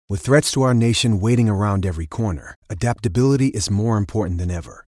With threats to our nation waiting around every corner, adaptability is more important than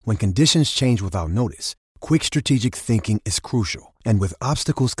ever. When conditions change without notice, quick strategic thinking is crucial. And with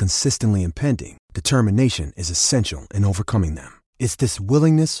obstacles consistently impending, determination is essential in overcoming them. It's this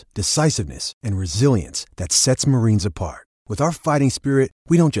willingness, decisiveness, and resilience that sets Marines apart. With our fighting spirit,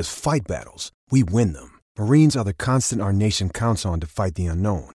 we don't just fight battles, we win them. Marines are the constant our nation counts on to fight the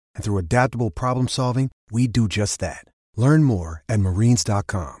unknown. And through adaptable problem solving, we do just that. Learn more at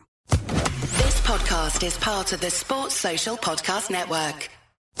marines.com. This podcast is part of the Sports Social Podcast Network.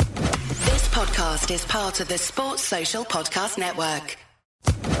 This podcast is part of the Sports Social Podcast Network.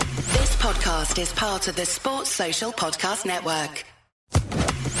 This podcast is part of the Sports Social Podcast Network.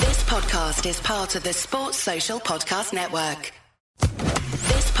 This podcast is part of the Sports Social Podcast Network.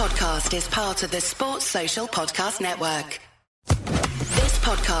 This podcast is part of the Sports Social Podcast Network. This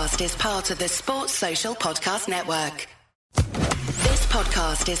podcast is part of the Sports Social Podcast Network. This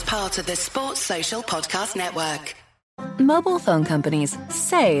podcast is part of the Sports Social Podcast Network. Mobile phone companies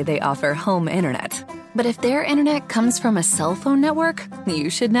say they offer home internet. But if their internet comes from a cell phone network, you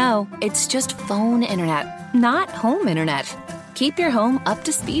should know. It's just phone internet, not home internet. Keep your home up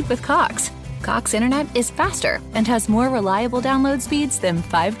to speed with Cox. Cox internet is faster and has more reliable download speeds than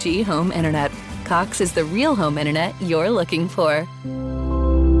 5G home internet. Cox is the real home internet you're looking for.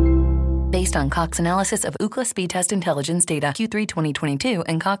 Based on Cox analysis of Ookla speed test intelligence data Q3 2022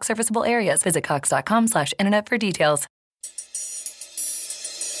 and Cox serviceable areas, visit cox.com/internet for details.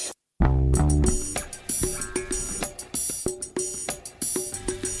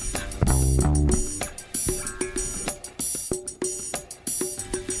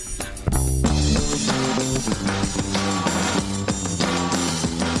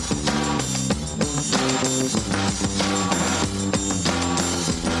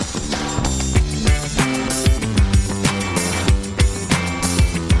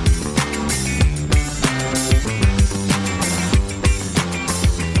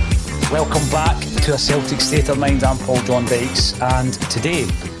 Welcome back to A Celtic State of Mind. I'm Paul John Dykes, and today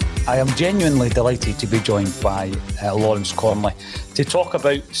I am genuinely delighted to be joined by Lawrence Cornley to talk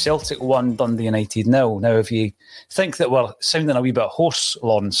about Celtic 1, Dundee United 0. Now, if you think that we're sounding a wee bit hoarse,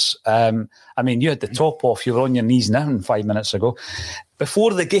 Lawrence, I mean, you had the top off, you were on your knees now 5 minutes ago.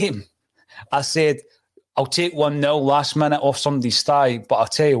 Before the game, I said, I'll take 1-0 last minute off somebody's thigh, but I'll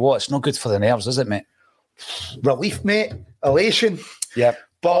tell you what, it's not good for the nerves, is it, mate? Relief, mate. Elation. Yeah.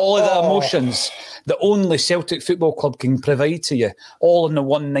 But all of the emotions that only Celtic Football Club can provide to you, all in the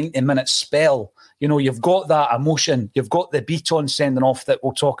 190-minute spell. You know, you've got that emotion. You've got the beat on sending off that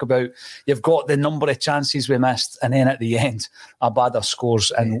we'll talk about. You've got the number of chances we missed. And then at the end, Abada scores.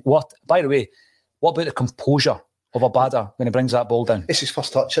 And what, by the way, what about the composure of Abada when he brings that ball down? It's his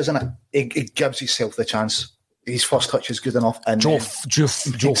first touch, isn't it? He gives himself the chance. His first touch is good enough. And Joe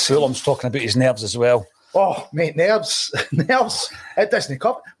Fulham's talking about his nerves as well. Oh, mate, nerves. It doesn't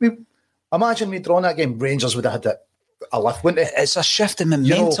come. Imagine me drawing that game. Rangers would have had a lift, wouldn't it? It's a shift in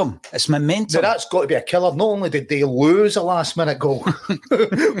momentum. You know, it's momentum. That's got to be a killer. Not only did they lose a last-minute goal,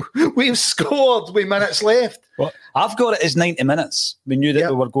 we've scored with minutes left. Well, I've got it as 90 minutes. We knew that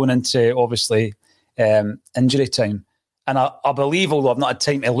we were going into, obviously, injury time. And I believe, although I've not had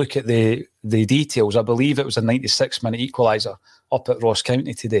time to look at the details, I believe it was a 96-minute equaliser up at Ross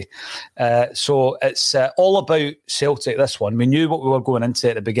County today. So it's all about Celtic, this one. We knew what we were going into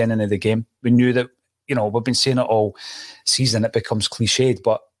at the beginning of the game. We knew that, you know, we've been saying it all season, it becomes cliched,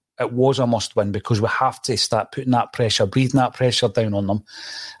 but it was a must-win because we have to start putting that pressure, breathing that pressure down on them.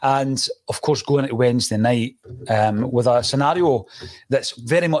 And, of course, going into Wednesday night with a scenario that's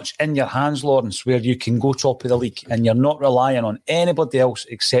very much in your hands, Lawrence, where you can go top of the league and you're not relying on anybody else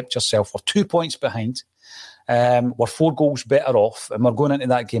except yourself. We're 2 points behind. We're 4 goals better off, and we're going into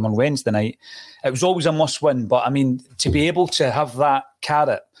that game on Wednesday night. It was always a must-win, but, I mean, to be able to have that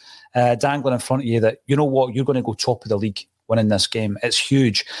carrot dangling in front of you that, you know what, you're going to go top of the league winning this game, it's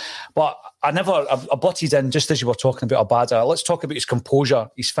huge. But I butted in just as you were talking about Abada. Let's talk about his composure,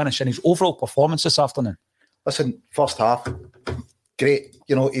 his finish, and his overall performance this afternoon. Listen, first half, great.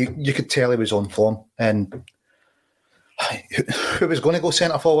 You know, you could tell he was on form, and who was going to go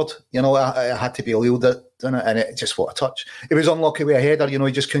centre forward? You know, it had to be Leo that done it, and it just what a touch. He was unlucky with a header. You know,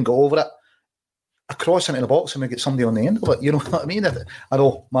 he just couldn't go over it. A cross into the box and we get somebody on the end of it. You know what I mean? I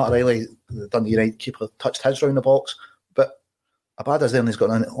know Matt Riley, the Dundee United keeper, touched his round the box, but Abada's there and he's got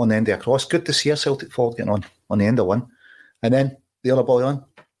on the end of a cross. Good to see a Celtic forward getting on the end of one. And then the other boy on,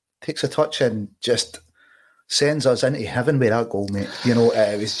 takes a touch and just sends us into heaven with that goal, mate. You know,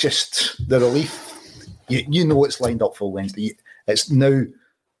 it was just the relief. You know it's lined up for Wednesday. It's now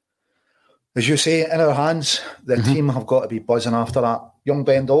As you say, in our hands, the team have got to be buzzing after that. Young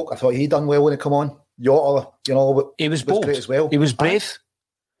Ben Doak, I thought he done well when he come on. Yotta, he was bold great as well. He was brave.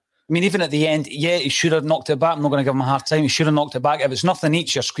 I mean, even at the end, he should have knocked it back. I'm not going to give him a hard time. He should have knocked it back. If it's nothing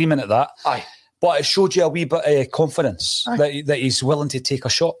each, you're screaming at that. Aye. But it showed you a wee bit of confidence that he's willing to take a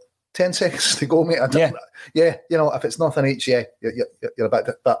shot. 10 seconds to go, mate. If it's nothing each, you're a bit...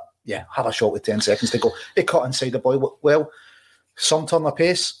 But, have a shot with 10 seconds to go. He cut inside the ball well. Some turn of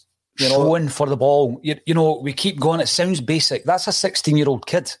pace. Throwing for the ball. We keep going. It sounds basic. That's a 16-year-old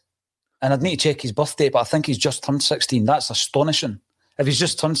kid. And I'd need to check his birthday, but I think he's just turned 16. That's astonishing. If he's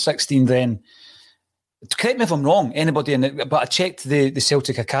just turned 16, then... Correct me if I'm wrong, anybody in it, but I checked the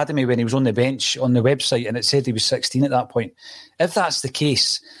Celtic Academy when he was on the bench on the website and it said he was 16 at that point. If that's the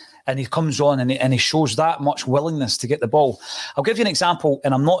case, and he comes on and he shows that much willingness to get the ball... I'll give you an example,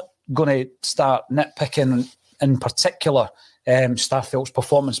 and I'm not going to start nitpicking in particular Starfelt's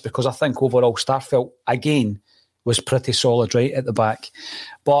performance, because I think overall Starfelt, again, was pretty solid right at the back.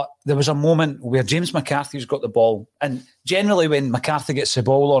 But there was a moment where James McCarthy's got the ball, and generally when McCarthy gets the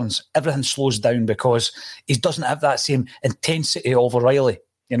ball, Lawrence, everything slows down because he doesn't have that same intensity of O'Reilly.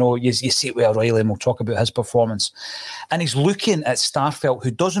 You see it with O'Reilly, and we'll talk about his performance. And he's looking at Starfelt,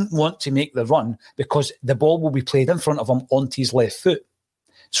 who doesn't want to make the run because the ball will be played in front of him onto his left foot.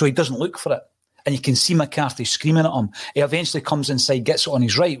 So he doesn't look for it. And you can see McCarthy screaming at him. He eventually comes inside, gets it on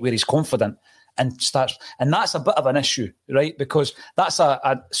his right where he's confident and starts. And that's a bit of an issue, right? Because that's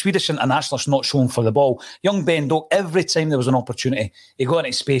a Swedish internationalist not showing for the ball. Young Ben Doak, every time there was an opportunity, he got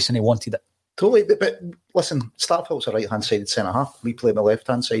into space and he wanted it. Totally. But listen, Starfelt's a right-hand sided centre-half. We play on the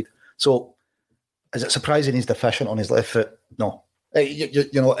left-hand side. So is it surprising he's deficient on his left foot? No.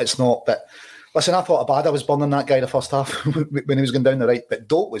 It's not. But listen, I thought Abada was burning that guy the first half when he was going down the right, but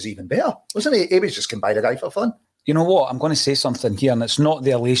Doak was even better, wasn't he? He was just going by the guy for fun. You know what? I'm going to say something here, and it's not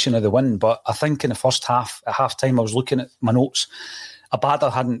the elation of the win, but I think in the first half, at half-time, I was looking at my notes.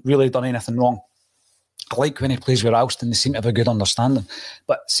 Abada hadn't really done anything wrong. I like when he plays with Ralston, they seem to have a good understanding.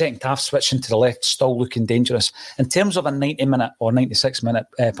 But second half, switching to the left, still looking dangerous. In terms of a 90-minute or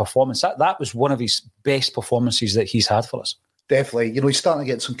 96-minute performance, that was one of his best performances that he's had for us. Definitely. He's starting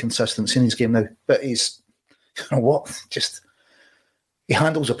to get some consistency in his game now. But he's, he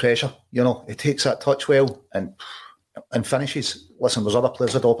handles the pressure. He takes that touch well and finishes. Listen, there's other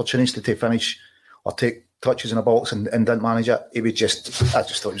players that had opportunities to finish or take touches in the box and didn't manage it. I just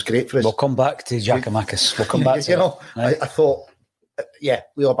thought it was great for us. We'll come back to Giakoumakis. We'll come back to it. I thought,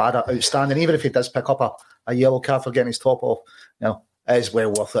 Leo Bada, outstanding. Even if he does pick up a yellow card for getting his top off, it is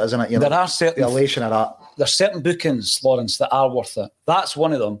well worth it, isn't it? There are certain, the elation of that. There's certain bookings, Lawrence, that are worth it. That's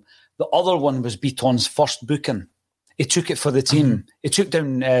one of them. The other one was Beaton's first booking. He took it for the team. Mm-hmm. He took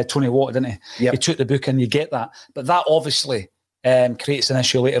down Tony Watt, didn't he? Yep. He took the booking, you get that. But that obviously creates an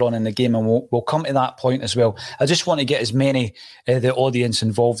issue later on in the game, and we'll come to that point as well. I just want to get as many the audience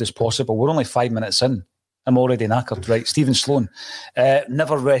involved as possible. We're only 5 minutes in. I'm already knackered, right? Stephen Sloan,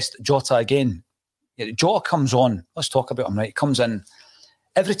 never rest Jota again. Jota comes on. Let's talk about him, right? He comes in.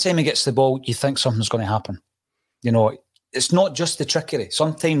 Every time he gets the ball, you think something's going to happen. It's not just the trickery.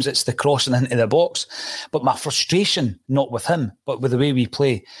 Sometimes it's the crossing into the box. But my frustration, not with him, but with the way we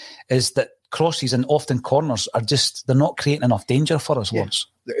play, is that crosses and often corners they're not creating enough danger for us, Lawrence.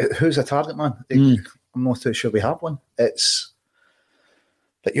 Who's the target man? I'm not too sure we have one.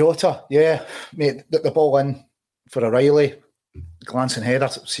 But Jota, mate, the ball in for O'Reilly, glancing header,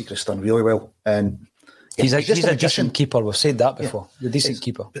 Secret's done really well. And he's a decent keeper. We've said that before. The decent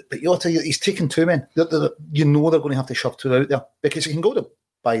keeper. But Jota, he's taking two men. They're going to have to shove two out there because he can go to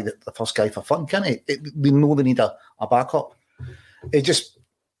buy the first guy for fun, can't he? They know they need a backup. He just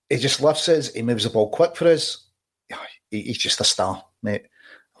lifts us. He moves the ball quick for us. He's just a star, mate.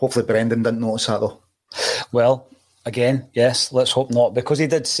 Hopefully Brendan didn't notice that though. Well, again, yes, let's hope not, because he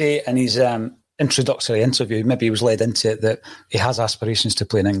did say in his introductory interview, maybe he was led into it, that he has aspirations to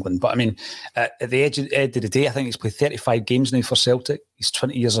play in England. But I mean, at the end of the day, I think he's played 35 games now for Celtic. He's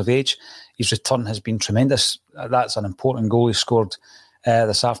 20 years of age. His return has been tremendous. That's an important goal he scored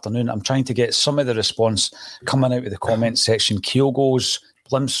this afternoon. I'm trying to get some of the response coming out of the comments section. Kyogo's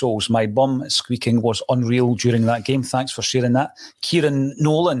Blimsolls, my bum squeaking was unreal during that game. Thanks for sharing that. Kieran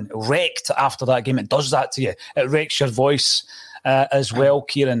Nolan, wrecked after that game. It does that to you. It wrecks your voice as well,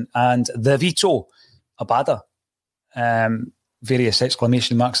 Kieran. And the Vito, Abada. Various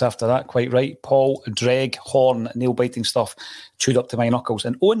exclamation marks after that, quite right. Paul, Dreg, Horn, nail-biting stuff, chewed up to my knuckles.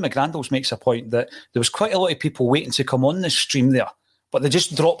 And Owen McGrandles makes a point that there was quite a lot of people waiting to come on this stream there, but they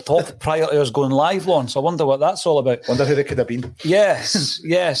just dropped off prior to us going live, Lawrence. I wonder what that's all about. Wonder who they could have been. Yes.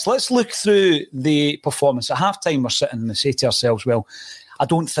 Let's look through the performance. At half-time, we're sitting and we say to ourselves, well, I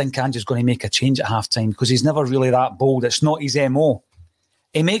don't think Ange's going to make a change at half-time because he's never really that bold. It's not his MO.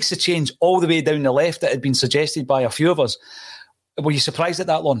 He makes the change all the way down the left that had been suggested by a few of us. Were you surprised at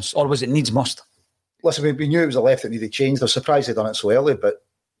that, Lawrence, or was it needs must? Listen, we knew it was a left that needed change. They're surprised they'd done it so early, but,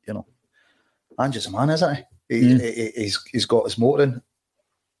 you know, Ange's a man, isn't he? He's got his motor in.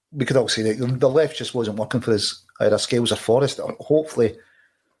 We could all say that the left just wasn't working for his either Scales or Forrest. Hopefully,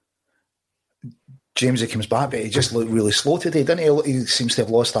 Jamesy comes back, but he just looked really slow today, didn't he? He seems to have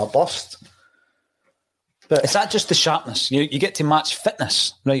lost that burst. But is that just the sharpness? You get to match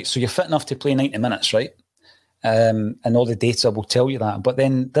fitness, right? So you're fit enough to play 90 minutes, right? And all the data will tell you that. But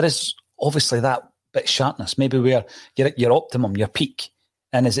then there is obviously that bit of sharpness, maybe where you're at your optimum, your peak.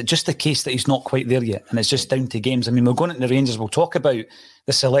 And is it just the case that he's not quite there yet? And it's just down to games. I mean, we're going into the Rangers. We'll talk about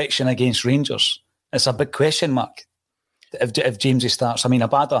the selection against Rangers. It's a big question mark if Jamesy starts. I mean,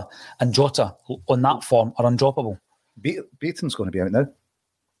 Abada and Jota on that form are undroppable. Beaton's going to be out now,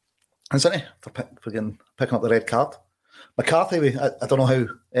 isn't he? For picking up the red card. McCarthy, I don't know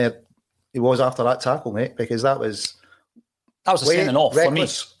how he was after that tackle, mate, because that was a sending off for me.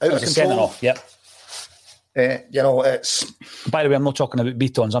 Out of control. Off, yep. It's... By the way, I'm not talking about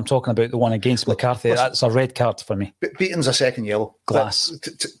Beaton's. I'm talking about the one against McCarthy. That's a red card for me. Beaton's a second yellow. Glass.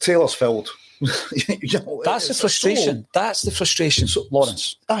 Taylor's filled. That's the frustration. That's the frustration,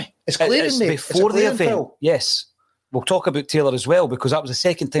 Lawrence. Aye, it's clearing me. Before the event, yes. We'll talk about Taylor as well, because that was the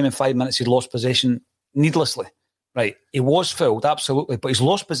second time in 5 minutes he'd lost possession needlessly. Right, he was fouled, absolutely, but he's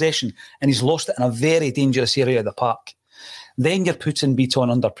lost possession and he's lost it in a very dangerous area of the park. Then you're putting Beaton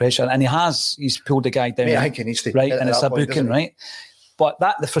under pressure, and he's pulled the guy down. I think he needs to, right, and it's a booking, right? But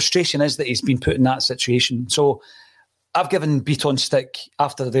the frustration is that he's been put in that situation. So I've given Beaton stick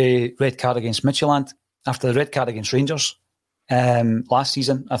after the red card against Midtjylland, after the red card against Rangers last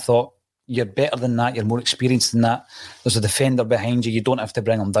season. I thought, you're better than that, you're more experienced than that. There's a defender behind you don't have to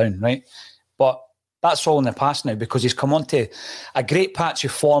bring him down, right? But that's all in the past now, because he's come on to a great patch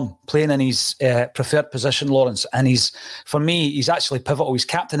of form, playing in his preferred position, Lawrence. And for me, he's actually pivotal. He's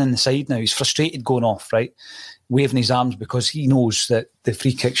captain in the side now. He's frustrated going off, right? Waving his arms because he knows that the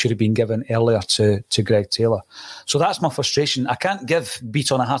free kick should have been given earlier to Greg Taylor. So that's my frustration. I can't give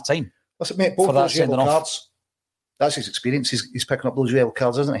Beaton a hard time. Listen, mate, both those yellow cards, that's his experience. He's picking up those yellow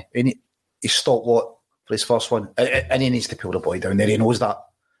cards, isn't he? And he's stalwart for his first one. And he needs to pull the boy down there. He knows that.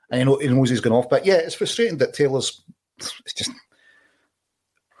 And he knows he's going off. But yeah, it's frustrating that Taylor's... It's just...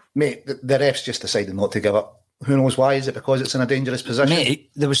 Mate, the refs just decided not to give up. Who knows why? Is it because it's in a dangerous position? Mate,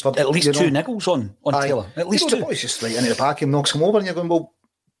 there was at least two niggles on Taylor. At least two. The boy's just right into the back and knocks him over, and you're going, well...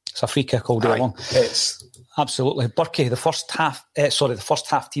 It's a free kick all day long. It's... Absolutely. Burkie, the first half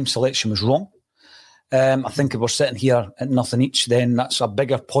team selection was wrong. I think if we're sitting here at nothing each, then that's a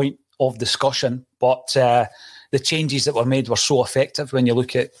bigger point of discussion. But... the changes that were made were so effective when you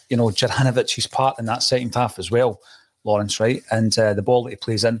look at, Jurhanovic's part in that second half as well, Lawrence, right? And the ball that he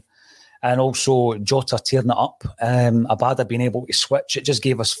plays in. And also Jota tearing it up. Abada being able to switch. It just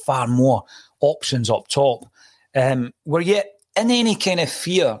gave us far more options up top. Were you in any kind of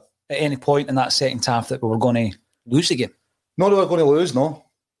fear at any point in that second half that we were going to lose the game? No, we were going to lose, no.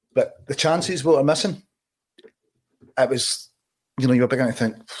 But the chances we were missing, it was, you were beginning to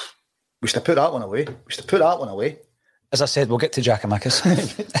think... We should have put that one away. As I said, we'll get to Giakoumakis.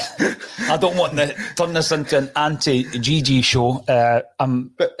 I don't want to turn this into an anti-GG show.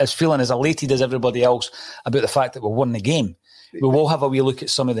 I'm as feeling as elated as everybody else about the fact that we won the game. We will have a wee look at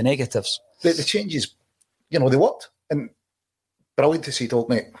some of the negatives. The changes, they worked. And brilliant to see,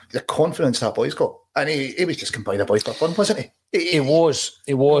 mate, the confidence that boy's got. And he was just combining the boys for fun, wasn't he? He was.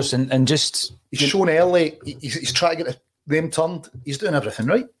 And just... He's shown early. He's trying to get them turned. He's doing everything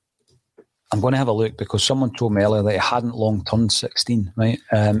right. I'm going to have a look because someone told me earlier that he hadn't long turned 16, right?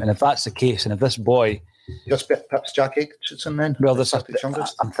 And if that's the case, and if this boy... Just perhaps Jack Aitchison then? Well,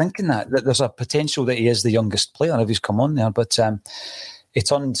 I'm thinking that there's a potential that he is the youngest player if he's come on there, but he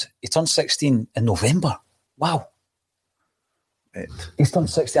turned 16 in November. Wow. He's turned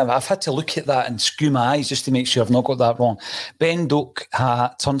 16. I've had to look at that and skew my eyes just to make sure I've not got that wrong. Ben Doak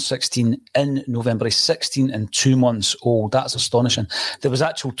turned 16 in November. He's 16 and 2 months old. That's astonishing. There was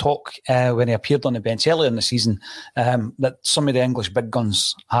actual talk when he appeared on the bench earlier in the season that some of the English big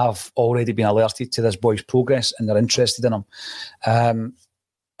guns have already been alerted to this boy's progress and they're interested in him.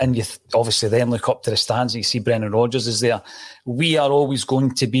 And you obviously then look up to the stands and you see Brendan Rodgers is there. We are always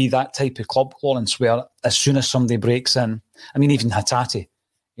going to be that type of club, Lawrence, where as soon as somebody breaks in, I mean, even Hatate,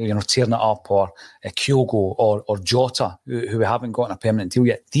 tearing it up, or Kyogo or Jota, who we haven't gotten a permanent deal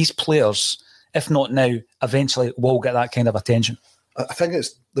yet. These players, if not now, eventually will get that kind of attention. I think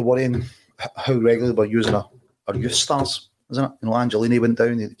it's the worrying how regularly we're using our youth stars. isn't it? Angelini went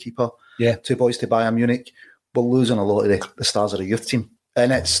down, the keeper. Yeah. 2 boys to Bayern Munich. We're losing a lot of the stars of the youth team.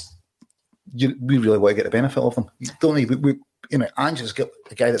 And we really want to get the benefit of them. Ange's got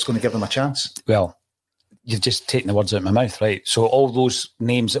a guy that's going to give them a chance. Well, you've just taken the words out of my mouth, right? So all those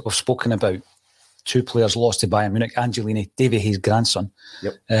names that we've spoken about, 2 players lost to Bayern Munich, Angelini, Davy Hayes' grandson,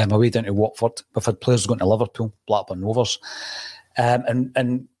 away down to Watford. We've had players going to Liverpool, Blackburn Rovers.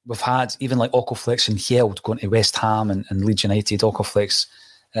 And we've had even like Okoflex and Hjeld going to West Ham and Leeds United. Okoflex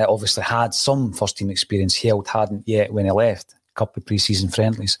obviously had some first-team experience. Hjeld hadn't yet when he left. A couple of pre-season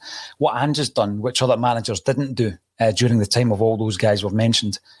friendlies. What Ange has done, which other managers didn't do during the time of all those guys we've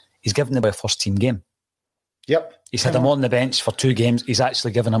mentioned, he's given them a first-team game. Yep. He's had him on the bench for 2 games. He's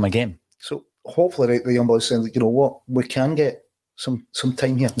actually given him a game. So hopefully the young boys saying, you know what, we can get some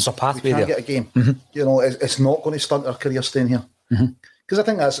time here. There's a pathway we can there. Get a game. Mm-hmm. It's not going to stunt our career staying here. Because I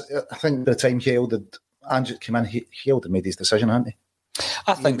think by the time Ange came in, Hjeld had made his decision, hadn't he?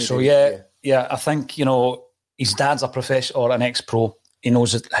 I think so, yeah. I think, his dad's a professional or an ex-pro. He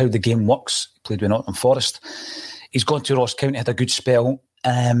knows how the game works. He played with Nottingham Forest. He's gone to Ross County, had a good spell.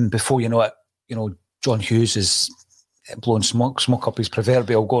 Before you know it, John Hughes is blowing smoke up his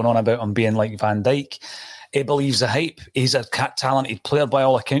proverbial, going on about him being like Van Dijk. He believes the hype. He's a talented player by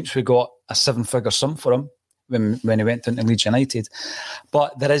all accounts. We got a 7-figure sum for him when he went into Leeds United.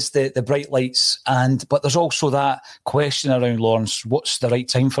 But there is the bright lights, but there's also that question around, Lawrence, what's the right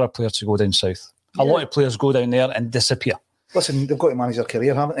time for a player to go down south? A lot of players go down there and disappear. Listen, they've got to manage their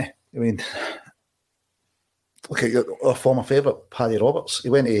career, haven't they? I mean, look at our former favourite, Paddy Roberts. He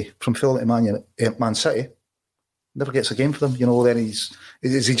went from Fulham to Man City. Never gets a game for them. Then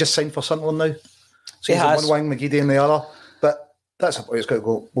is he just signed for Sunderland now? So he's on one wing, McGeady in the other. But that's a point it's got to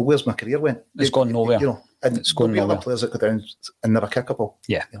go, well, where's my career went? It's gone nowhere. And it's going nowhere. Other players that go down and never kick a ball.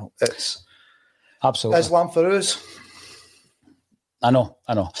 Yeah. It's absolutely. Islam Farouz. I know.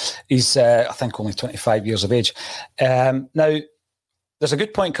 He's, I think, only 25 years of age. Now, there's a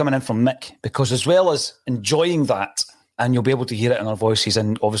good point coming in from Mick, because as well as enjoying that, and you'll be able to hear it in our voices,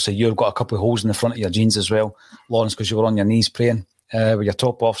 and obviously you've got a couple of holes in the front of your jeans as well, Lawrence, because you were on your knees praying with your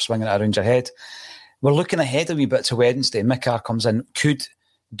top off, swinging it around your head. We're looking ahead a wee bit to Wednesday. Mick R comes in, could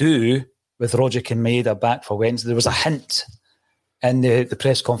do with Rogic and Maeda back for Wednesday. There was a hint in the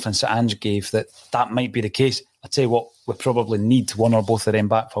press conference that Ange gave that might be the case. I tell you what, we probably need one or both of them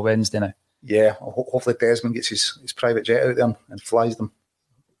back for Wednesday now. Yeah, hopefully Desmond gets his private jet out there and flies them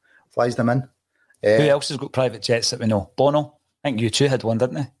in. Who else has got private jets that we know? Bono? I think U2 had one,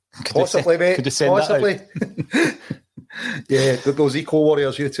 didn't they? Possibly, mate. Could you send possibly. That out? Yeah, those Eco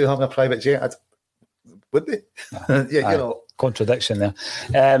Warriors, U2 having a private jet, would they? Contradiction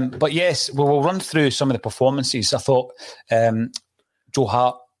there. But yes, we'll run through some of the performances. I thought Joe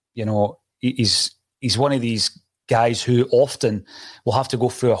Hart, he's one of these guys who often will have to go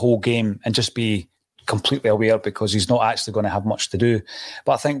through a whole game and just be completely aware because he's not actually going to have much to do.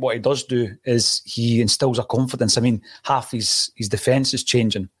 But I think what he does do is he instills a confidence. I mean, half his defence is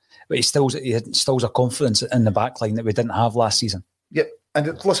changing, but he instills a confidence in the back line that we didn't have last season. Yep.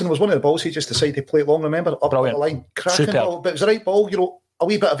 And listen, it was one of the balls he just decided to play it long, remember? Up the line. Cracking ball. But it was the right ball, a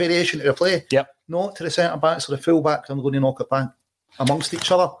wee bit of variation to the play. Yep. Not to the centre-backs or the full-backs. I'm going to knock it back amongst each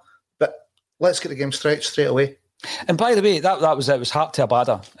other. But let's get the game stretched straight away. And by the way, that was it. It was Hart to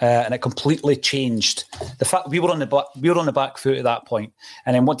Abada, and it completely changed. The fact we were on the back foot at that point.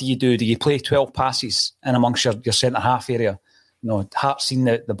 And then what do? Do you play 12 passes in amongst your centre-half area? Hart's seen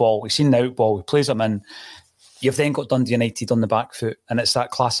the ball. He's seen the out ball. He plays them in. You've then got Dundee United on the back foot, and it's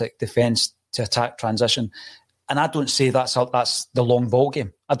that classic defence to attack transition. And I don't say that's the long ball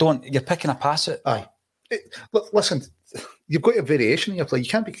game. I don't. You're picking a pass it. Aye. Listen, you've got a variation in your play. You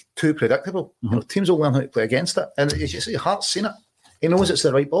can't be too predictable. Mm-hmm. Teams will learn how to play against it. And as you say, Hart's seen it. He knows it's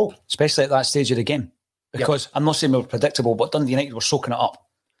the right ball. Especially at that stage of the game. Because I'm not saying we were predictable, but Dundee United were soaking it up.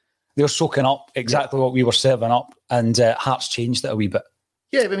 They were soaking up exactly what we were serving up, and Hart's changed it a wee bit.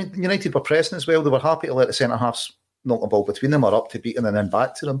 Yeah, I mean, United were pressing as well. They were happy to let the centre-halves knock the ball between them or up to beating and then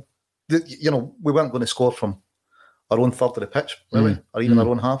back to them. We weren't going to score from our own third of the pitch, really, or even our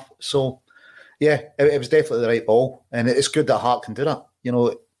own half. So, yeah, it was definitely the right ball. And it's good that Hart can do that.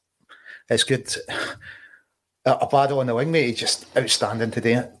 It's good. A battle on the wing, mate, he's just outstanding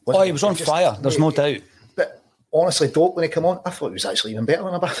today. He was on fire, there's no doubt. But honestly, Doak, when he came on, I thought he was actually even better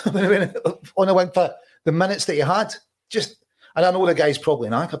on the wing for the minutes that he had. And I know the guy's probably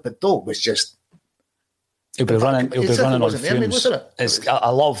knackered, but Doak was just... He'll be running on fumes.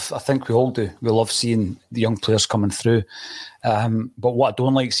 I think we all do. We love seeing the young players coming through. But what I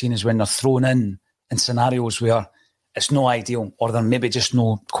don't like seeing is when they're thrown in scenarios where it's no ideal or they're maybe just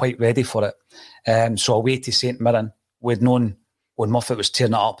not quite ready for it. So away to St Mirren, we'd known when Moffat was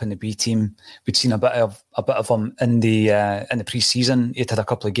tearing it up in the B team. We'd seen a bit of him in the pre-season. He'd had a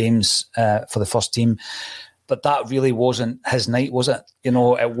couple of games for the first team, but that really wasn't his night, was it? You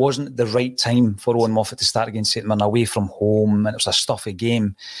know, it wasn't the right time for Owen Moffat to start against St Mirren away from home, and it was a stuffy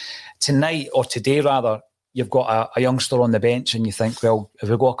game. Tonight, or today rather, you've got a youngster on the bench, and you think, well, if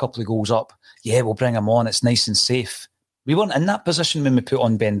we got a couple of goals up, yeah, we'll bring him on. It's nice and safe. We weren't in that position when we put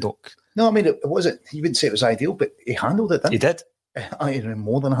on Ben Doak. No, I mean, it wasn't. You wouldn't say it was ideal, but he handled it, didn't he? He did. I even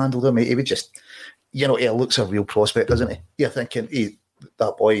more than handled him. He would just, you know, he looks a real prospect, doesn't he? You're thinking,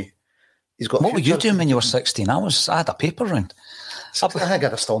 that boy, he's got. What were you doing when you were 16? I had a paper round. I think I'd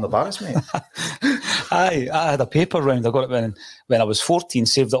have stolen the bars, mate. I had a paper round. I got it when I was 14,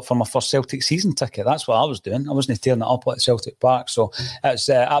 saved up for my first Celtic season ticket. That's what I was doing. I wasn't tearing it up at Celtic Park. So it's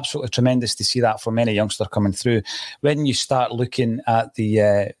absolutely tremendous to see that from any youngster coming through. When you start looking at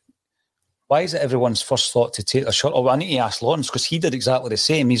the... why is it everyone's first thought to take their shirt off? I need to ask Lawrence, because he did exactly the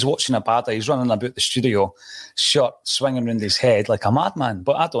same. He's watching Abada. He's running about the studio, shirt swinging around his head like a madman.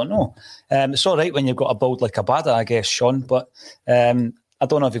 But I don't know. It's all right when you've got a build like Abada, I guess, Sean. But I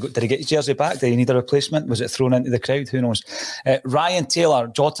don't know if did he get his jersey back? Did he need a replacement? Was it thrown into the crowd? Who knows? Ryan Taylor,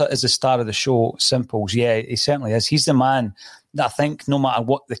 Jota is the star of the show. Simples. Yeah, he certainly is. He's the man that I think, no matter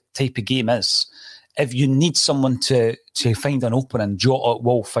what the type of game is, if you need someone to find an opening, Jota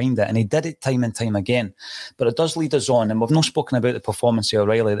will find it. And he did it time and time again. But it does lead us on, and we've not spoken about the performance of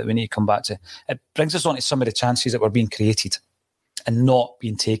O'Reilly that we need to come back to. It brings us on to some of the chances that were being created and not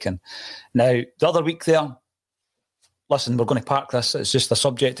being taken. Now, the other week there, listen, we're going to park this. It's just a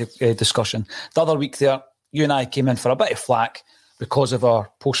subject of discussion. The other week there, you and I came in for a bit of flack because of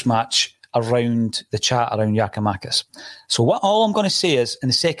our post-match around the chat around Giakoumakis. So all I'm going to say is, in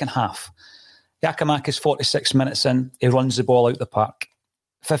the second half, Giakoumakis 46 minutes in, he runs the ball out the park.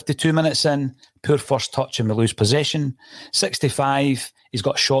 52 minutes in, poor first touch and we lose possession. 65, he's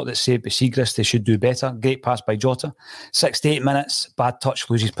got a shot that's saved by Siegrist. They should do better. Great pass by Jota. 68 minutes, bad touch,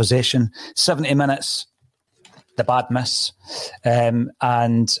 loses possession. 70 minutes, the bad miss. And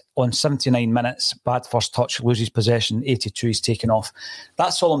on 79 minutes, bad first touch, loses possession. 82, he's taken off.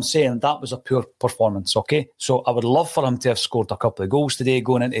 That's all I'm saying. That was a poor performance, okay? So I would love for him to have scored a couple of goals today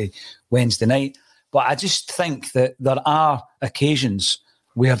going into Wednesday night. But I just think that there are occasions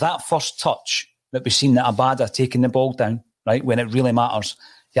where that first touch that we've seen that Abada taking the ball down, right, when it really matters,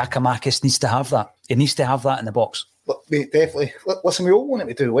 Giakoumakis needs to have that. He needs to have that in the box. Look, mate, definitely. Listen, we all want him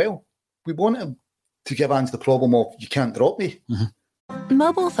to do well. We want him to give answer to the problem of you can't drop me. Mm-hmm.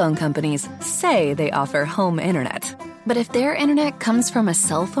 Mobile phone companies say they offer home internet. But if their internet comes from a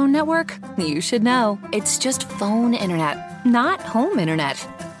cell phone network, you should know. It's just phone internet, not home internet.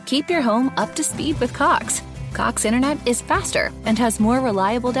 Keep your home up to speed with Cox. Cox internet is faster and has more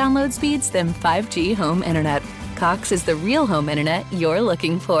reliable download speeds than 5G home internet. Cox is the real home internet you're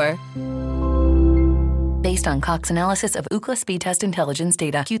looking for. Based on Cox analysis of Ookla speed test intelligence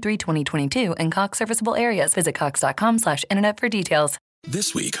data Q3 2022 and Cox serviceable areas, visit cox.com/internet for details.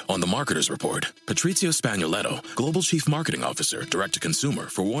 This week on The Marketer's Report, Patrizio Spagnoletto, Global Chief Marketing Officer, Direct-to-Consumer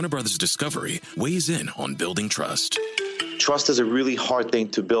for Warner Brothers Discovery, weighs in on building trust. Trust is a really hard thing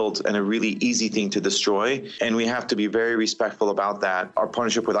to build and a really easy thing to destroy, and we have to be very respectful about that. Our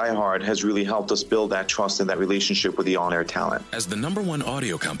partnership with iHeart has really helped us build that trust and that relationship with the on-air talent. As the #1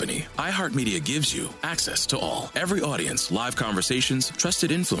 audio company, iHeartMedia gives you access to all. Every audience, live conversations, trusted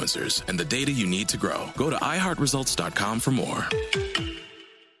influencers, and the data you need to grow. Go to iHeartResults.com for more.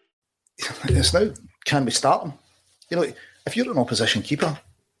 It's now, can we start him? You know, if you're an opposition keeper,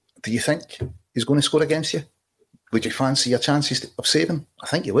 do you think he's going to score against you? Would you fancy your chances of saving? I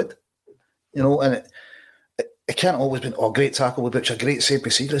think you would. You know, and it can't always be, great tackle with Butcher, great save by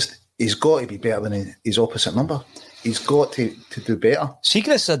Siegrist. He's got to be better than his opposite number. He's got to do better.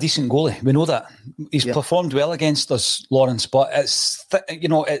 Siegrist's a decent goalie. We know that. He's performed well against us, Lawrence, but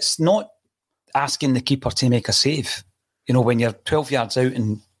it's not asking the keeper to make a save. You know, when you're 12 yards out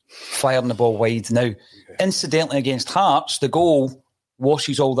and firing the ball wide. Now, incidentally against Hearts, the goal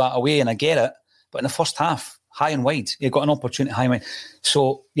washes all that away, and I get it. But in the first half, high and wide, you got an opportunity high and wide.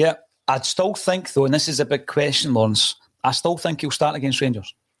 So, yeah, I'd still think, though, and this is a big question, Lawrence, I still think he'll start against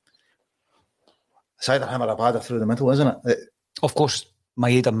Rangers. It's either him or Abada through the middle, isn't it? Of course,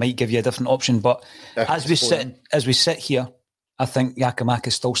 Maeda might give you a different option, but as we sit here, I think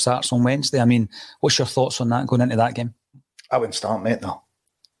Giakoumakis still starts on Wednesday. I mean, what's your thoughts on that going into that game? I wouldn't start, mate, no.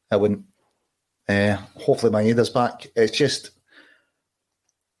 I wouldn't. Hopefully Maeda's back. It's just,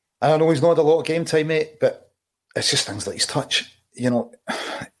 I don't know, he's not had a lot of game time, mate, but it's just things like his touch. You know,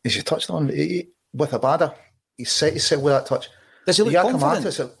 as you touched on, with Abada, he set himself with that touch. Does he look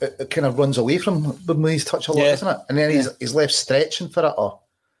confident? It kind of runs away from when he's touched a lot, doesn't it? And then he's left stretching for it.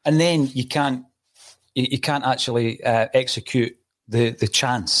 And then you can't actually execute the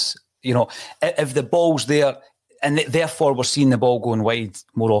chance. You know, if the ball's there, and therefore we're seeing the ball going wide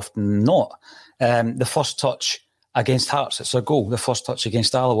more often than not. The first touch against Hearts, it's a goal. The first touch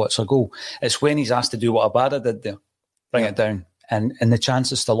against Alloa, it's a goal. It's when he's asked to do what Abada did there, bring it down. And the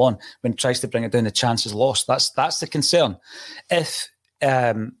chance is still on. When he tries to bring it down, the chance is lost. That's the concern. If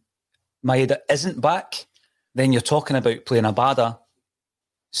Maeda isn't back, then you're talking about playing Abada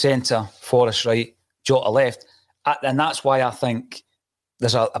centre, Forrest right, Jota left. And that's why I think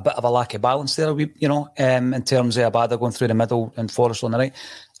there's a bit of a lack of balance there, in terms of Abada going through the middle and Forrest on the right.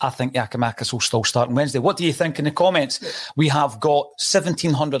 I think Giakoumakis will still start on Wednesday. What do you think in the comments? We have got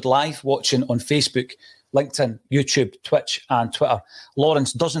 1,700 live watching on Facebook, LinkedIn, YouTube, Twitch and Twitter.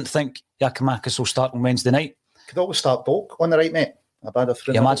 Lawrence doesn't think Giakoumakis will start on Wednesday night. Could always start Bulk on the right, mate.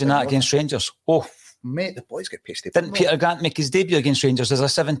 You imagine that against Rangers? Oh, mate, the boys get pasted. Didn't Peter Grant make his debut against Rangers as a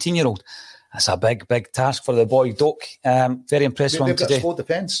 17-year-old? That's a big task for the boy, Doak. Very impressed with him today. Slow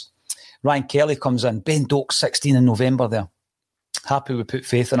defence. Ryan Kelly comes in. Ben Doak, 16 in November there. Happy we put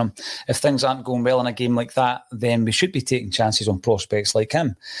faith in him. If things aren't going well in a game like that, then we should be taking chances on prospects like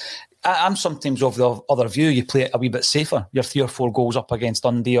him. I'm sometimes of the other view. You play it a wee bit safer. You're 3 or 4 goals up against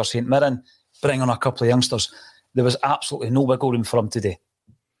Dundee or St Mirren. Bring on a couple of youngsters. There was absolutely no wiggle room for him today.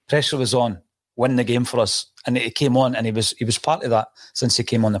 Pressure was on. Win the game for us. And he came on and he was part of that since he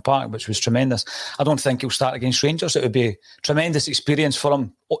came on the park, which was tremendous. I don't think he'll start against Rangers. It would be a tremendous experience for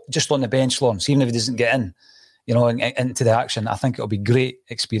him just on the bench, Lawrence, even if he doesn't get in, into the action. I think it'll be a great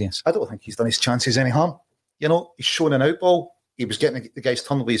experience. I don't think he's done his chances any harm. He's shown an outball. He was getting the guys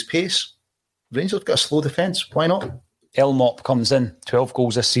turned away his pace. Rangers have got a slow defence. Why not? Elmop comes in, 12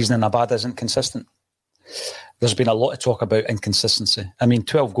 goals this season, and Abada isn't consistent. There's been a lot of talk about inconsistency.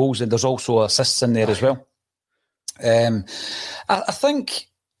 12 goals, and there's also assists in there as well. I think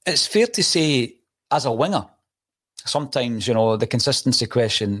it's fair to say, as a winger, sometimes, the consistency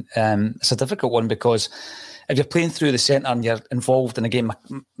question, it's a difficult one because if you're playing through the centre and you're involved in a game,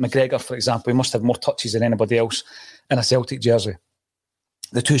 McGregor, for example, he must have more touches than anybody else in a Celtic jersey.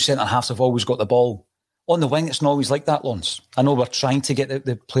 The 2 centre-halves have always got the ball. On the wing, it's not always like that, Lawrence. I know we're trying to get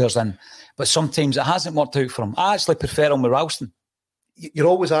the players in, but sometimes it hasn't worked out for him. I actually prefer him with Ralston. You're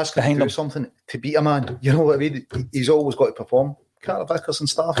always asking him to do something to beat a man. You know what I mean? He's always got to perform. Carter Vickers and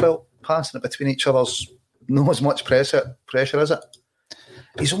Starfelt passing it between each other's not as much pressure, is it?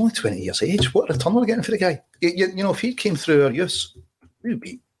 He's only 20 years of age. What a return we're getting for the guy. If he came through our youth, we'd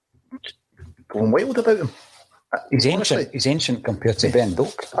be going wild about him. He's ancient compared to Ben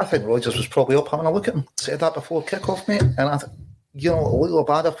Doak. I think Rodgers was probably up having a look at him. Said that before kick-off, mate. And I think, Lilo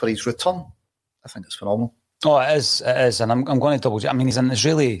Abada for his return, I think it's phenomenal. Oh, it is. And I'm going to double check. He's an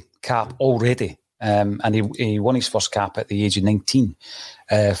Israeli cap already. And he won his first cap at the age of 19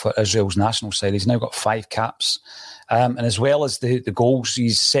 for Israel's national side. He's now got 5 caps. And as well as the goals,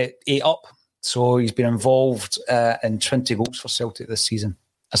 he's set 8 up. So he's been involved in 20 goals for Celtic this season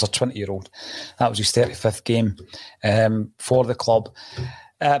as a 20-year-old. That was his 35th game for the club.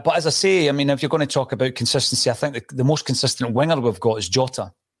 But as I say, if you're going to talk about consistency, I think the most consistent winger we've got is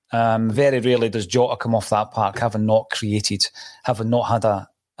Jota. Very rarely does Jota come off that park having not created, having not had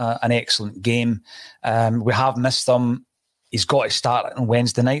an excellent game. We have missed him. He's got to start on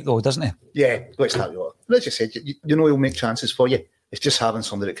Wednesday night, though, doesn't he? Yeah, got to start. As you said, he'll make chances for you. It's just having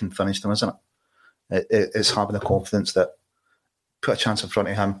somebody that can finish them, isn't it? It's having the confidence that put a chance in front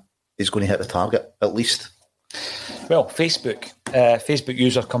of him, he's going to hit the target, at least. Well, Facebook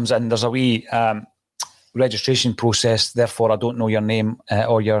user comes in. There's a wee registration process. Therefore, I don't know your name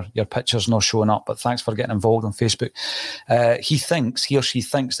or your picture's not showing up. But thanks for getting involved on Facebook. He or she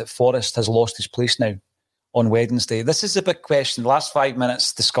thinks that Forrest has lost his place now on Wednesday. This is a big question. The last 5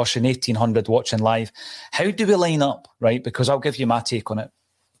 minutes discussion, 1,800 watching live. How do we line up, right? Because I'll give you my take on it.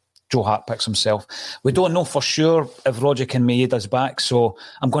 Joe Hart picks himself. We don't know for sure if Roderick and Maeda's back, so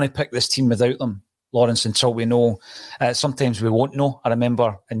I'm going to pick this team without them, Lawrence, until we know. Sometimes we won't know. I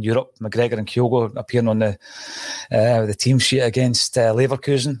remember in Europe, McGregor and Kyogo appearing on the team sheet against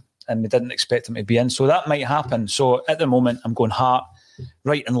Leverkusen, and we didn't expect them to be in. So that might happen. So at the moment, I'm going Hart,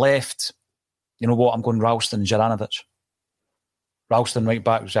 right and left. You know what? I'm going Ralston and Juranovic. Ralston right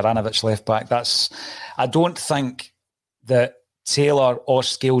back, Juranovic left back. I don't think that Taylor or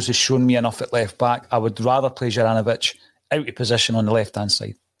Scales has shown me enough at left back. I would rather play Juranovic out of position on the left-hand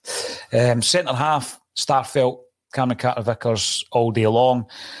side. Centre half, Starfelt, Cameron Carter-Vickers all day long.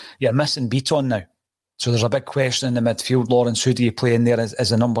 You're missing Beaton now. So there's a big question in the midfield, Lawrence. Who do you play in there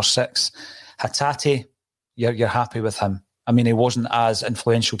as a number 6? Hatate, you're happy with him. I mean, he wasn't as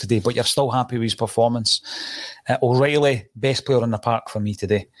influential today, but you're still happy with his performance. O'Reilly, best player in the park for me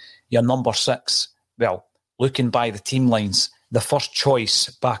today. Your number 6, well, looking by the team lines, the first choice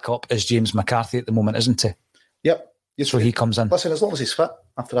back up is James McCarthy at the moment, isn't he? Yep. So he comes in. Listen, as long as he's fit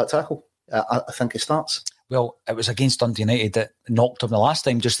after that tackle, I think he starts. Well, it was against Dundee United that knocked him the last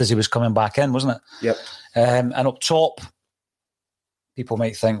time, just as he was coming back in, wasn't it? Yep. And up top, people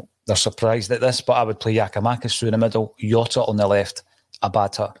might think they're surprised at this, but I would play Giakoumakis through the middle, Jota on the left,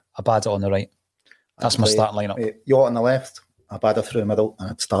 Abada on the right. That's my starting lineup. Jota on the left, Abada through the middle,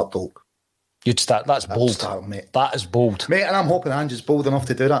 and I'd start Dolk. You'd start. That's bold. Start, mate. That is bold. Mate, and I'm hoping Ange's bold enough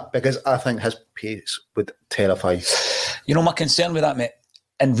to do that, because I think his pace would terrify. You know, my concern with that, mate,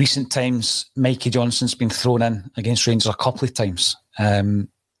 in recent times, Mikey Johnson's been thrown in against Rangers a couple of times.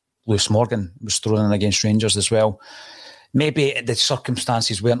 Lewis Morgan was thrown in against Rangers as well. Maybe the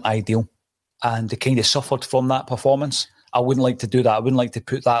circumstances weren't ideal and they kind of suffered from that performance. I wouldn't like to do that. I wouldn't like to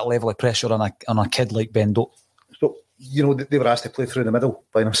put that level of pressure on a kid like Ben Doak. So, you know, they were asked to play through the middle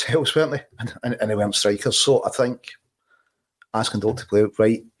by themselves, weren't they? And they weren't strikers. So I think asking Doak to play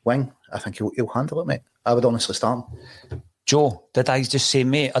right wing, I think he'll handle it, mate. I would honestly start him. Joe, did I just say,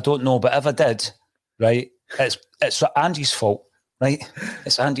 mate? I don't know, but if I did, right, it's Andy's fault. Right?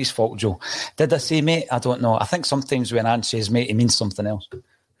 It's Andy's fault, Joe. Did I say mate? I don't know. I think sometimes when Andy says mate, he means something else.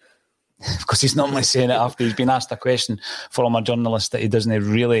 Because he's normally saying it after he's been asked a question from a journalist that he doesn't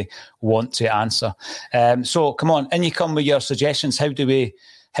really want to answer. So come on, in you come with your suggestions. How do we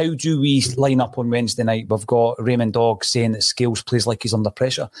line up on Wednesday night? We've got Raymond Dogg saying that Scales plays like he's under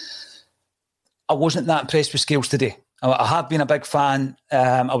pressure. I wasn't that impressed with Scales today. I have been a big fan.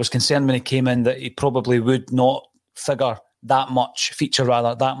 I was concerned when he came in that he probably would not feature that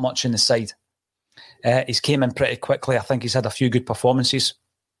much in the side. He's came in pretty quickly. I think he's had a few good performances.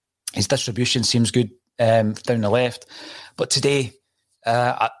 His distribution seems good down the left. But today,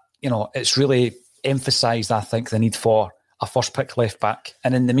 it's really emphasised, I think, the need for a first pick left back.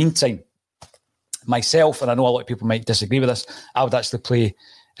 And in the meantime, myself, and I know a lot of people might disagree with this, I would actually play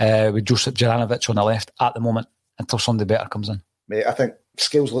with Josip Juranovic on the left at the moment until somebody better comes in. Mate, I think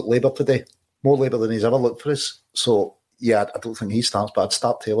Scales looked laboured today. More laboured than he's ever looked for us. So, yeah, I don't think he starts, but I'd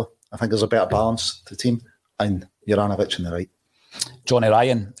start Taylor. I think there's a better balance to the team, and Juranovic on the right. Johnny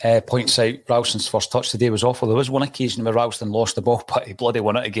Ryan points out Ralston's first touch today was awful. There was one occasion where Ralston lost the ball, but he bloody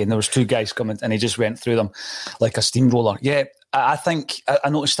won it again. There was 2 guys coming and he just went through them like a steamroller. Yeah, I think I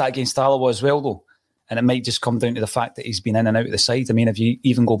noticed that against Alloa as well, though, and it might just come down to the fact that he's been in and out of the side. I mean, if you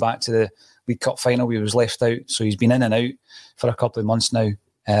even go back to the League Cup final, he was left out, so he's been in and out for a couple of months now.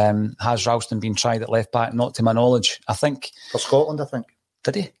 Has Ralston been tried at left back? Not to my knowledge. I think for Scotland, I think.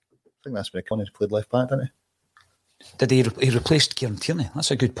 Did he? I think that's where Connor's played left back, didn't he? Did he replaced Kieran Tierney?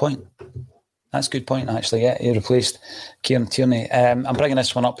 That's a good point. That's a good point, actually. Yeah, he replaced Kieran Tierney. I'm bringing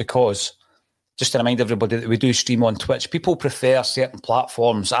this one up because, just to remind everybody that we do stream on Twitch. People prefer certain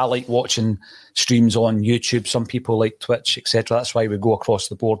platforms. I like watching streams on YouTube. Some people like Twitch, etc. That's why we go across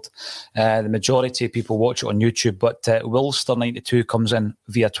the board. The majority of people watch it on YouTube, but Wilster92 comes in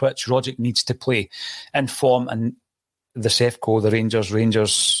via Twitch. Rogic needs to play in form, and the Sefco, the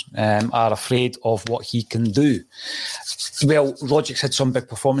Rangers are afraid of what he can do. Well, Rogic's had some big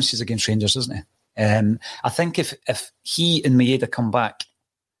performances against Rangers, isn't he? I think if he and Maeda come back,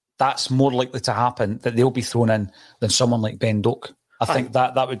 that's more likely to happen, that they'll be thrown in than someone like Ben Doak. I think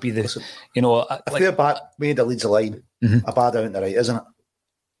that would be the, listen, if they're back, Maeda leads the line, a bad out on the right, isn't it?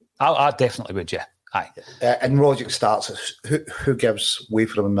 I definitely would, yeah. Aye. And Rogic starts, who gives way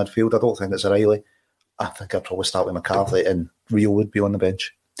for him in midfield? I don't think it's O'Reilly. I think I'd probably start with McCarthy and Rio would be on the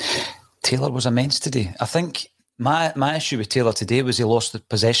bench. Taylor was immense today. I think my issue with Taylor today was he lost the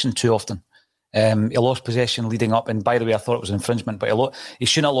possession too often. He lost possession leading up, and by the way, I thought it was infringement, but he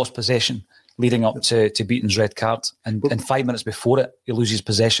shouldn't have lost possession leading up to Beaton's red card. And 5 minutes before it, he loses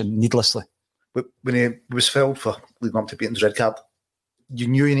possession needlessly. But when he was fouled for leading up to Beaton's red card, you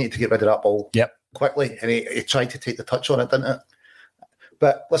knew you needed to get rid of that ball quickly, and he tried to take the touch on it, didn't it?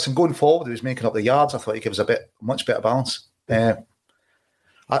 But listen, going forward, he was making up the yards. I thought he gives a much better balance. I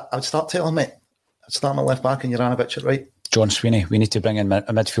would start Taylor, mate. I'd start my left back and Juranovic at right. John Sweeney, we need to bring in a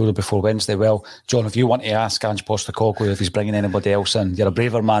midfielder before Wednesday. Well, John, if you want to ask Ange Postecoglou if he's bringing anybody else in, you're a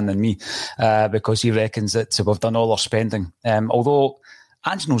braver man than me, because he reckons that we've done all our spending. Although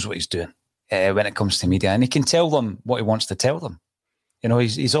Ange knows what he's doing when it comes to media, and he can tell them what he wants to tell them. You know,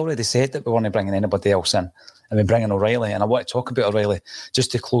 he's already said that we weren't bringing anybody else in, and we're bringing O'Reilly. And I want to talk about O'Reilly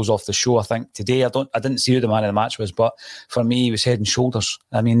just to close off the show. I think today I didn't see who the man of the match was, but for me, he was head and shoulders.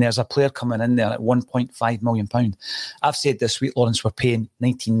 I mean, there's a player coming in there at £1.5 million. I've said this week, Lawrence, we're paying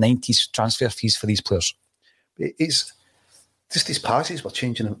 1990s transfer fees for these players. just his passes were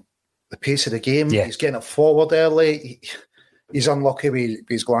changing the pace of the game. Yeah. He's getting it forward early. He's unlucky with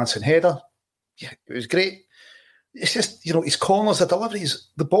his glancing header. Yeah, it was great. It's just, his corners, the deliveries,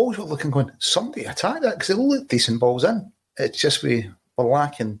 the balls were looking going, somebody attack that, because they look decent balls in. It's just we're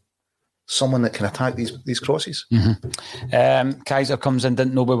lacking someone that can attack these crosses. Mm-hmm. Kaiser comes in,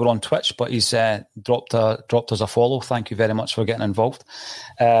 didn't know we were on Twitch, but he's dropped us a follow. Thank you very much for getting involved.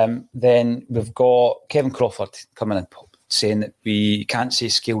 Then we've got Kevin Crawford coming in, saying that we can't say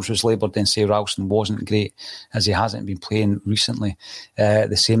Scales was laboured and say Ralston wasn't great, as he hasn't been playing recently.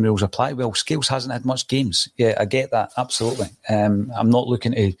 The same rules apply. Well, Scales hasn't had much games. Yeah, I get that, absolutely. I'm not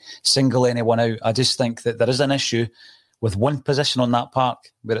looking to single anyone out. I just think that there is an issue with one position on that park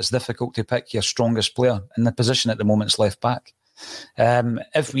where it's difficult to pick your strongest player, and the position at the moment is left back.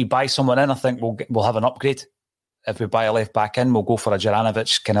 If we buy someone in, I think we'll have an upgrade. If we buy a left back in, we'll go for a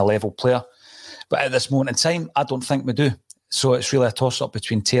Juranovic kind of level player. But at this moment in time, I don't think we do. So it's really a toss-up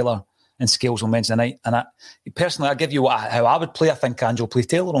between Taylor and Scales on Wednesday night. And personally, I give you how I would play. I think Ange will play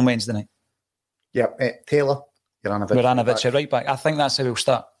Taylor on Wednesday night. Yeah, Taylor, Juranovic at right back. I think that's how we'll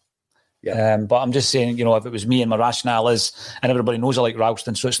start. Yeah. But I'm just saying, if it was me and my rationale is, and everybody knows I like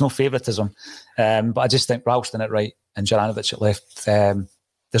Ralston, so it's no favouritism. But I just think Ralston at right and Juranovic at left.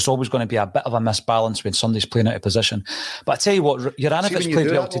 There's always going to be a bit of a misbalance when somebody's playing out of position. But I tell you what, Juranovic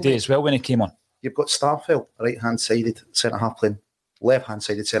played well today as well when he came on. You've got Starfelt, right-hand-sided centre-half playing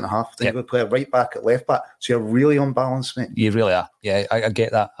left-hand-sided centre-half. Then you play a right-back at left-back. So you're really unbalanced, mate. You really are. Yeah, I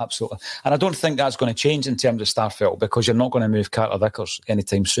get that, absolutely. And I don't think that's going to change in terms of Starfelt, because you're not going to move Carter Vickers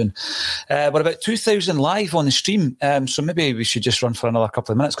anytime soon. We're about 2,000 live on the stream, so maybe we should just run for another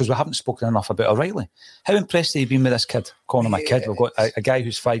couple of minutes, because we haven't spoken enough about O'Reilly. How impressed have you been with this kid? Calling him a kid. We've got a guy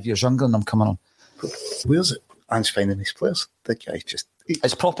who's 5 years younger than him coming on. Where's it? Ange's finding these players. The guy just...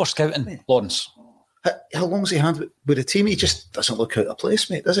 It's proper scouting, Lawrence. How long's he had with the team? He just doesn't look out of place,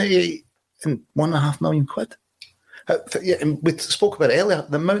 mate, does he? And £1.5 million. And we spoke about it earlier,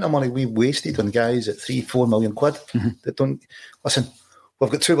 the amount of money we wasted on guys at £3-4 million that don't... Listen,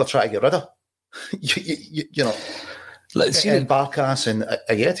 we've got two we're trying to get rid of. you know, and Barkas and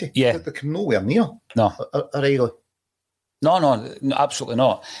Ayeti. Yeah. They come nowhere near. No. O'Reilly. No, absolutely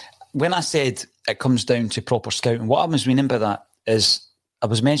not. When I said it comes down to proper scouting, what I was meaning by that is, I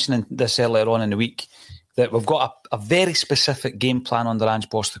was mentioning this earlier on in the week, that we've got a very specific game plan under Ange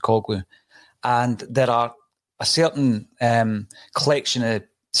Postecoglou, and there are a certain collection of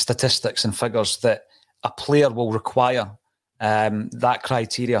statistics and figures that a player will require that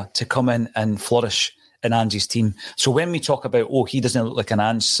criteria to come in and flourish in Ange's team. So when we talk about, he doesn't look like an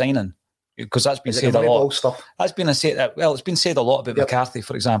Ange signing, because that's been said a lot. It's been said a lot about McCarthy,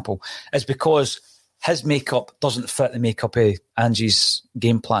 for example, is because his makeup doesn't fit the makeup of Ange's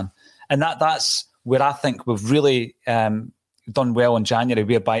game plan. And that's where I think we've really done well in January,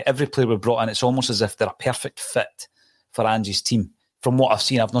 whereby every player we've brought in, it's almost as if they're a perfect fit for Ange's team. From what I've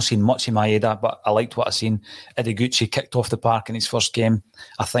seen, I've not seen much of Maeda, but I liked what I've seen. Ideguchi kicked off the park in his first game.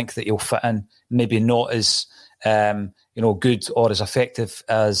 I think that he'll fit in, maybe not as good or as effective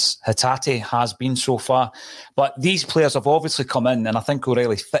as Hatate has been so far. But these players have obviously come in, and I think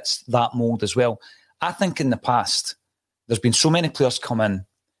O'Reilly fits that mould as well. I think in the past, there's been so many players come in,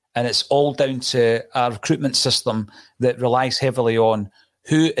 and it's all down to a recruitment system that relies heavily on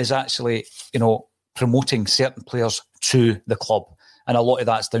who is actually, promoting certain players to the club. And a lot of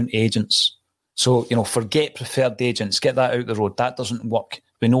that's down to agents. So, forget preferred agents, get that out the road. That doesn't work.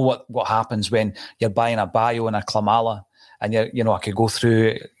 We know what happens when you're buying a Bayo and a Klamala, and I could go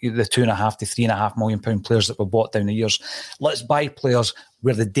through the £2.5 to £3.5 million players that were bought down the years. Let's buy players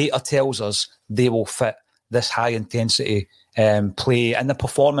where the data tells us they will fit this high intensity play and the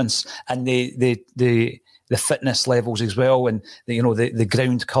performance and the fitness levels as well, and the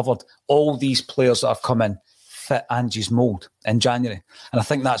ground covered. All these players that have come in fit Ange's mould in January, and I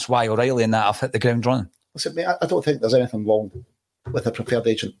think that's why O'Reilly and that have hit the ground running. Listen, mate, I don't think there's anything wrong with a preferred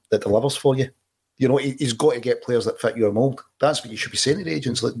agent that delivers for you. He's got to get players that fit your mould. That's what you should be saying to the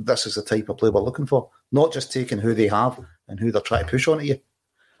agents. Look, this is the type of player we're looking for, not just taking who they have and who they're trying to push onto you.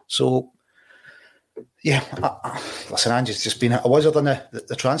 So, yeah, listen, Ange's just been a wizard in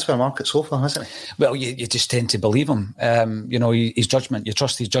the transfer market so far, hasn't he? Well, you just tend to believe him. His judgment, you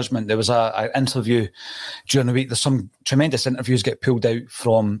trust his judgment. There was an interview during the week. There's some tremendous interviews get pulled out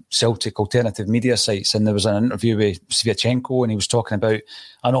from Celtic alternative media sites, and there was an interview with Sviatchenko, and he was talking about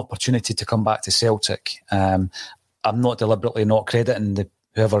an opportunity to come back to Celtic. I'm not deliberately not crediting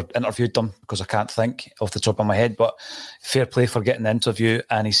whoever interviewed them, because I can't think off the top of my head, but fair play for getting the interview.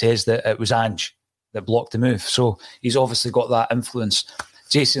 And he says that it was Ange that blocked the move. So he's obviously got that influence.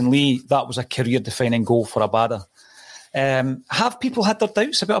 Jason Lee, that was a career-defining goal for Abada. Have people had their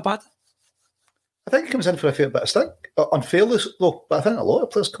doubts about Abad? I think he comes in for a fair bit of stick. Unfairly, though, but I think a lot of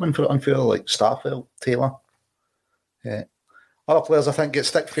players come in for it unfairly, like Starfelt, Taylor. Yeah. Other players, I think, get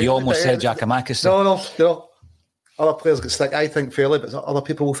stick fairly. You almost said Giakoumakis. No. Other players get stick, I think, fairly, but other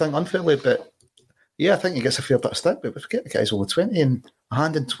people will think unfairly. But yeah, I think he gets a fair bit of stick. But we forget the guy's over 20 and a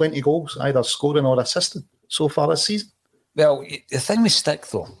hand in 20 goals, either scoring or assisting so far this season. Well, the thing with stick,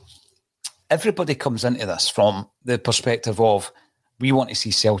 though, everybody comes into this from the perspective of we want to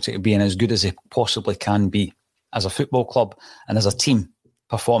see Celtic being as good as they possibly can be as a football club and as a team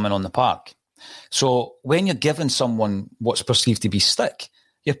performing on the park. So when you're giving someone what's perceived to be stick,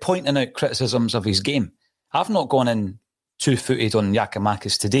 you're pointing out criticisms of his game. I've not gone in two-footed on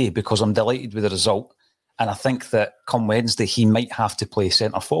Giakoumakis today because I'm delighted with the result. And I think that come Wednesday, he might have to play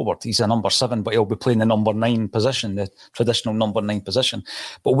centre-forward. He's a number 7, but he'll be playing the number 9 position, the traditional number 9 position.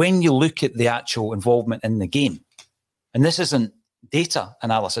 But when you look at the actual involvement in the game, and this isn't data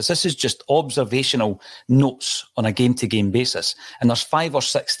analysis, this is just observational notes on a game-to-game basis. And there's 5 or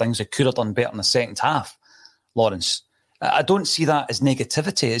 6 things that could have done better in the second half, Lawrence. I don't see that as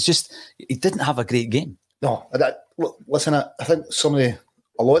negativity. It's just, he didn't have a great game. No, listen, I think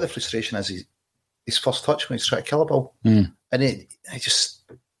a lot of the frustration is his first touch when he's trying to kill a ball. And he just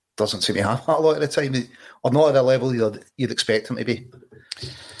doesn't seem to have that a lot of the time, or not at the level you'd expect him to be.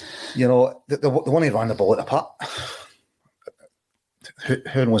 You know, the one he ran the ball at the park,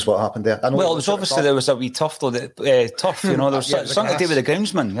 who knows what happened there? Well, it was obviously there was a wee tough, though. Tough, you know, there was something to do with the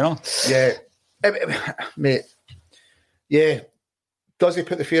groundsman, you know. Yeah, mate. Yeah, does he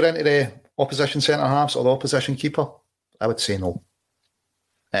put the fear into the opposition centre halves or the opposition keeper? I would say no.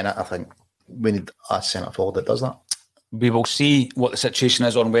 And I think we need a centre forward that does that. We will see what the situation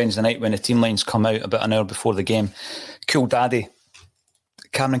is on Wednesday night when the team lines come out about an hour before the game. Cool Daddy,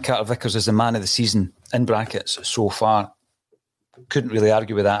 Cameron Carter-Vickers is the man of the season, in brackets, so far. Couldn't really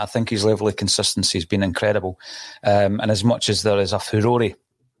argue with that. I think his level of consistency has been incredible. And as much as there is a furore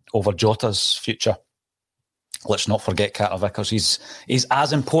over Jota's future, let's not forget Carter-Vickers. He's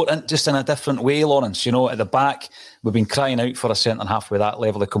as important, just in a different way, Lawrence. You know, at the back, we've been crying out for a centre-half with that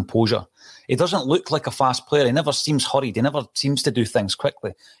level of composure. He doesn't look like a fast player. He never seems hurried. He never seems to do things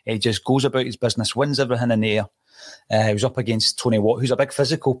quickly. He just goes about his business, wins everything in the air. He was up against Tony Watt, who's a big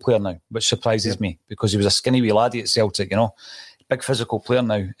physical player now, which surprises me because he was a skinny wee laddie at Celtic, you know. Big physical player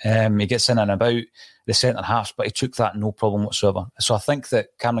now. He gets in and about the centre-halves, but he took that no problem whatsoever. So I think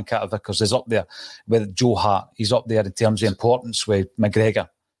that Cameron Carter-Vickers is up there with Joe Hart. He's up there in terms of importance with McGregor.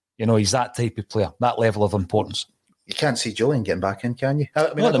 You know, he's that type of player, that level of importance. You can't see Julian getting back in, can you?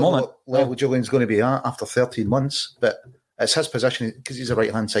 I mean, not at the moment. What level Julian's going to be at after 13 months, but it's his position, because he's a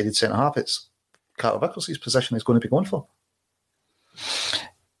right-hand-sided centre-half, it's Carter-Vickers' position he's going to be going for.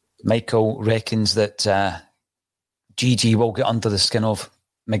 Michael reckons that GG will get under the skin of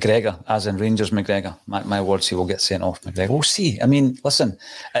McGregor, as in Rangers McGregor. My words, he will get sent off McGregor. We'll see. I mean, listen,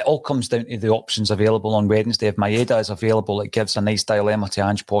 it all comes down to the options available on Wednesday. If Maeda is available, it gives a nice dilemma to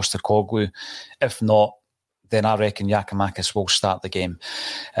Ange Postecoglou. If not, then I reckon Giakoumakis will start the game.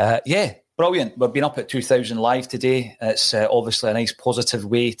 Brilliant. We've been up at 2,000 live today. It's obviously a nice positive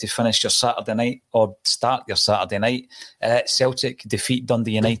way to finish your Saturday night or start your Saturday night. Celtic defeat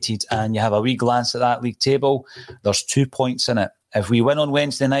Dundee United, and you have a wee glance at that league table. There's 2 points in it. If we win on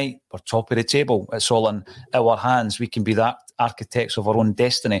Wednesday night, we're top of the table. It's all in our hands. We can be the architects of our own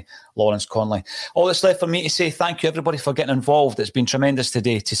destiny, Lawrence Conley. All that's left for me to say thank you, everybody, for getting involved. It's been tremendous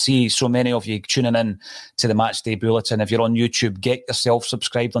today to see so many of you tuning in to the Matchday Bulletin. If you're on YouTube, get yourself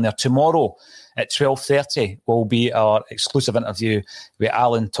subscribed on there. Tomorrow at 12:30 will be our exclusive interview with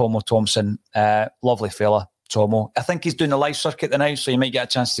Alan Tomo Thompson. Lovely fella, Tomo. I think he's doing the live circuit now, so you might get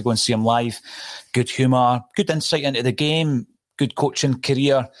a chance to go and see him live. Good humour, good insight into the game, good coaching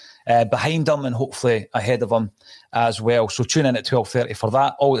career behind him and hopefully ahead of him as well. So tune in at 12:30 for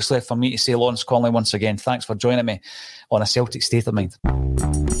that. All that's left for me to say, Lawrence Conley, once again, thanks for joining me on A Celtic State of Mind.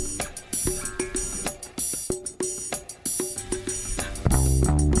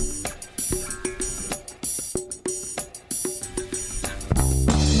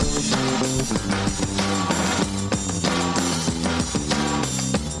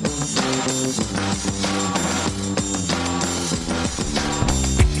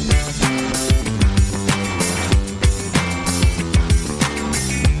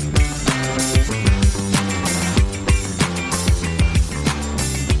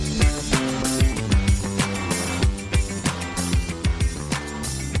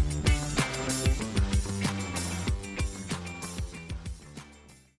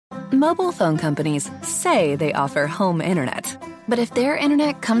 Mobile phone companies say they offer home internet. But if their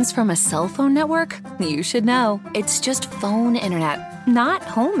internet comes from a cell phone network, you should know. It's just phone internet, not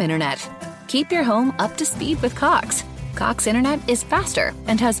home internet. Keep your home up to speed with Cox. Cox internet is faster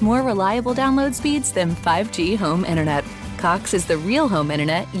and has more reliable download speeds than 5G home internet. Cox is the real home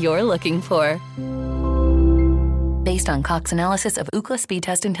internet you're looking for. Based on Cox analysis of Ookla speed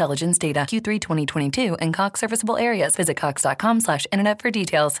test intelligence data Q3 2022 and Cox serviceable areas, visit cox.com/internet for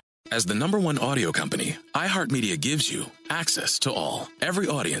details. As the #1 audio company, iHeartMedia gives you access to all. Every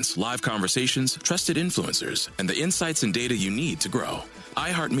audience, live conversations, trusted influencers, and the insights and data you need to grow.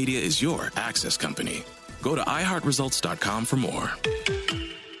 iHeartMedia is your access company. Go to iHeartResults.com for more.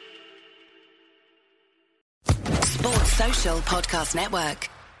 Sports Social Podcast Network.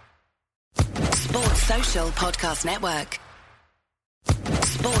 Sports Social Podcast Network.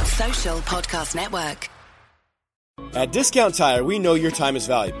 Sports Social Podcast Network. At Discount Tire, we know your time is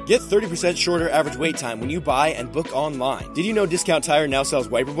valuable. Get 30% shorter average wait time when you buy and book online. Did you know Discount Tire now sells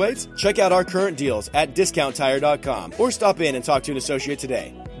wiper blades? Check out our current deals at DiscountTire.com or stop in and talk to an associate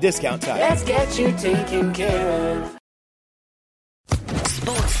today. Discount Tire. Let's get you taken care of.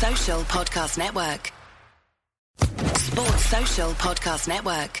 Sports Social Podcast Network. Sports Social Podcast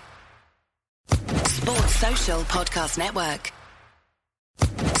Network. Sports Social Podcast Network.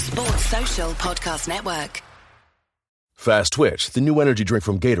 Sports Social Podcast Network. Fast Twitch, the new energy drink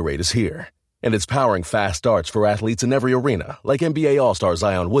from Gatorade, is here. And it's powering fast starts for athletes in every arena, like NBA All-Star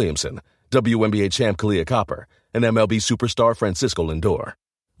Zion Williamson, WNBA champ Kalia Copper, and MLB superstar Francisco Lindor.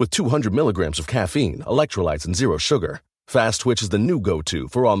 With 200 milligrams of caffeine, electrolytes, and zero sugar, Fast Twitch is the new go-to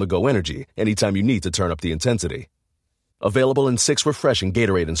for on-the-go energy anytime you need to turn up the intensity. Available in 6 refreshing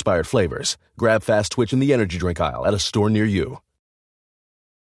Gatorade-inspired flavors. Grab Fast Twitch in the energy drink aisle at a store near you.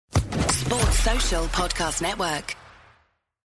 Sports Social Podcast Network.